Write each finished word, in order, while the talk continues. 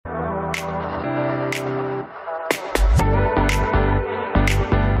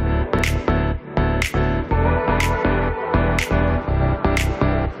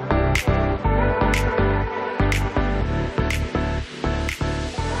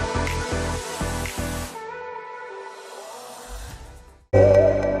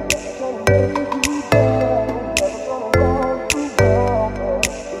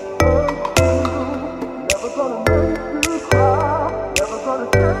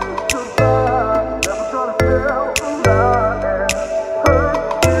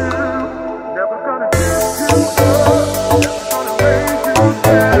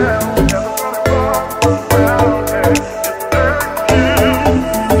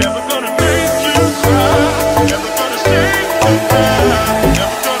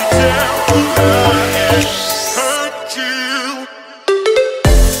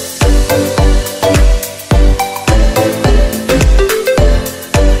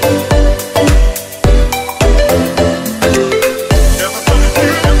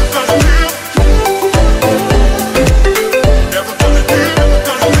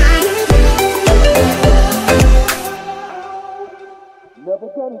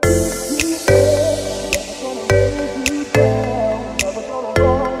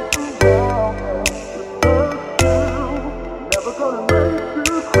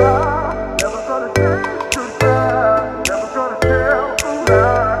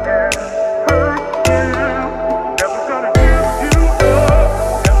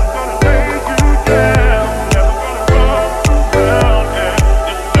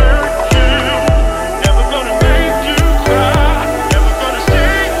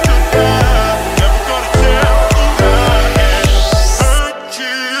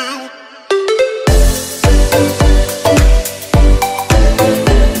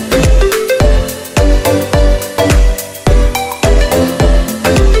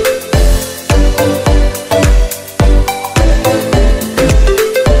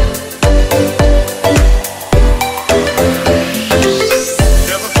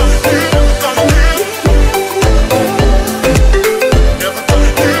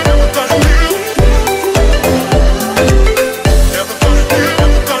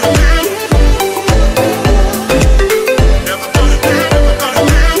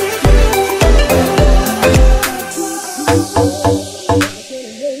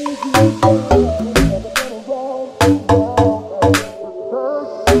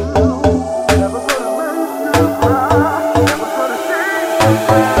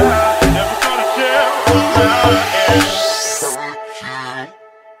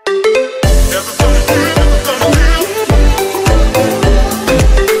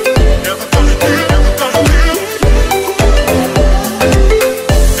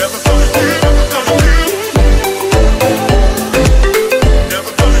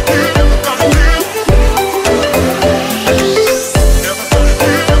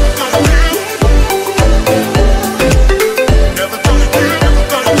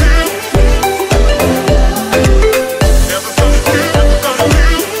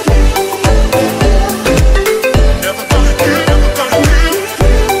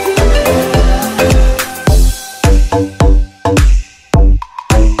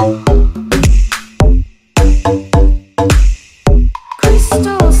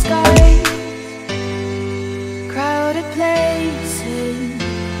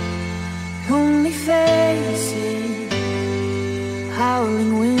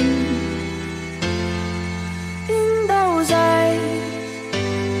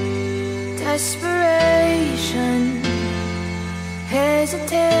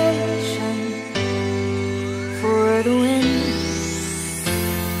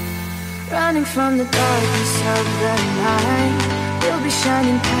From the darkness of your mind, we'll be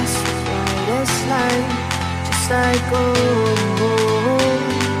shining past the brightest light. Just let go,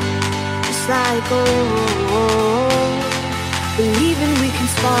 just let go. Believing we can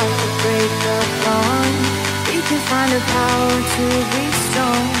spark a break of dawn. We can find the power to be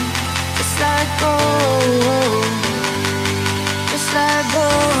strong. Just let go, just let go,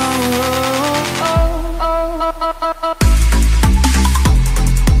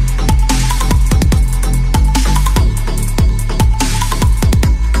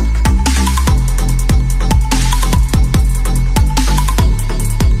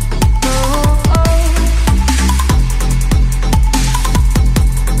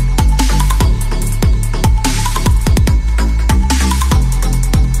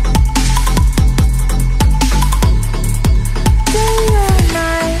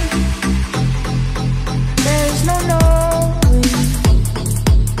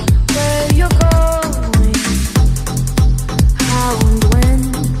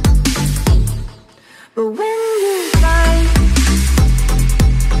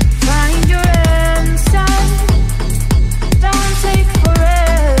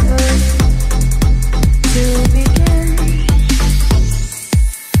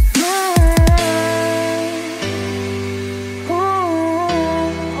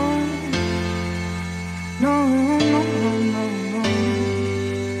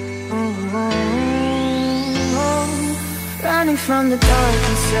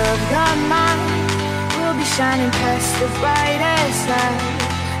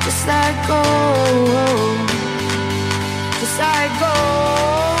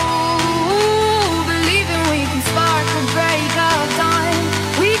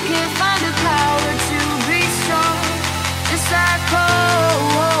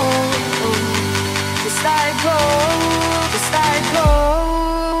 just let go.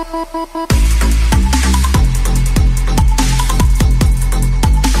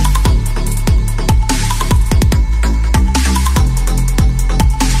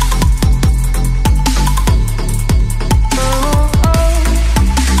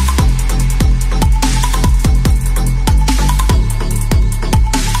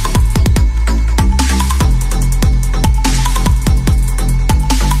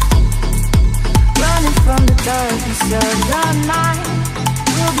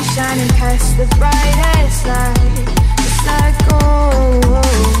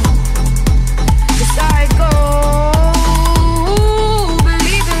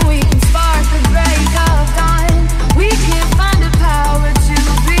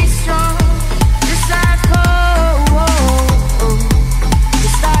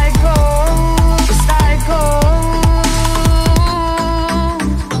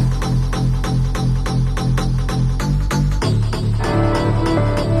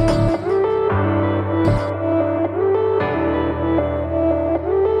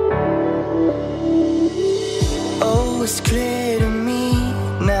 was clear to me.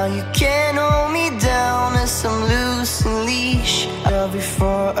 Now you can't hold me down as I'm loose and leash. I'll be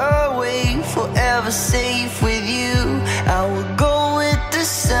far away, forever safe with you. I will go with the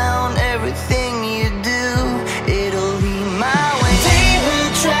sound, everything you do, it'll be my way. They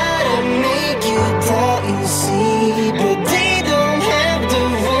will try to make you doubt, you see, but they don't have the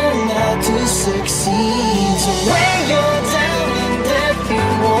will not to succeed. So when you're down and deaf, you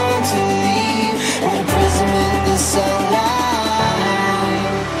want to leave, we're present in the sunlight.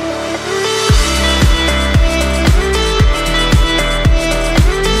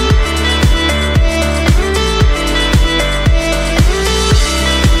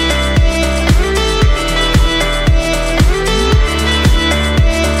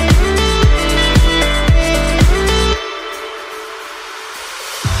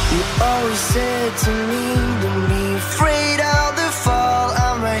 Always said to me, don't be afraid of the fall.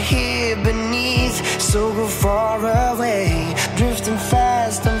 I'm right here beneath, so go far away. Drifting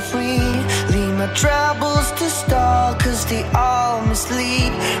fast, I'm free. Leave my troubles to stall, cause they all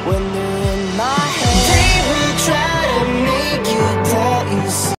mislead when they're in my head. They will try to make you doubt, you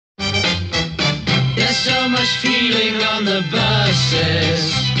see. There's so much feeling on the buses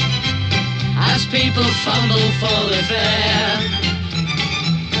as people fumble for the fare.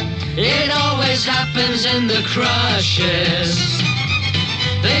 It always happens in the crushes.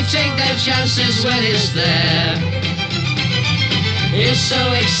 They take their chances when it's there. It's so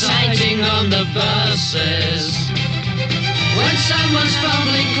exciting on the buses when someone's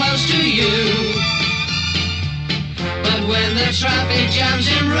fumbling close to you. But when the traffic jams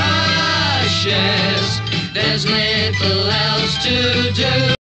in rushes, there's little else to do.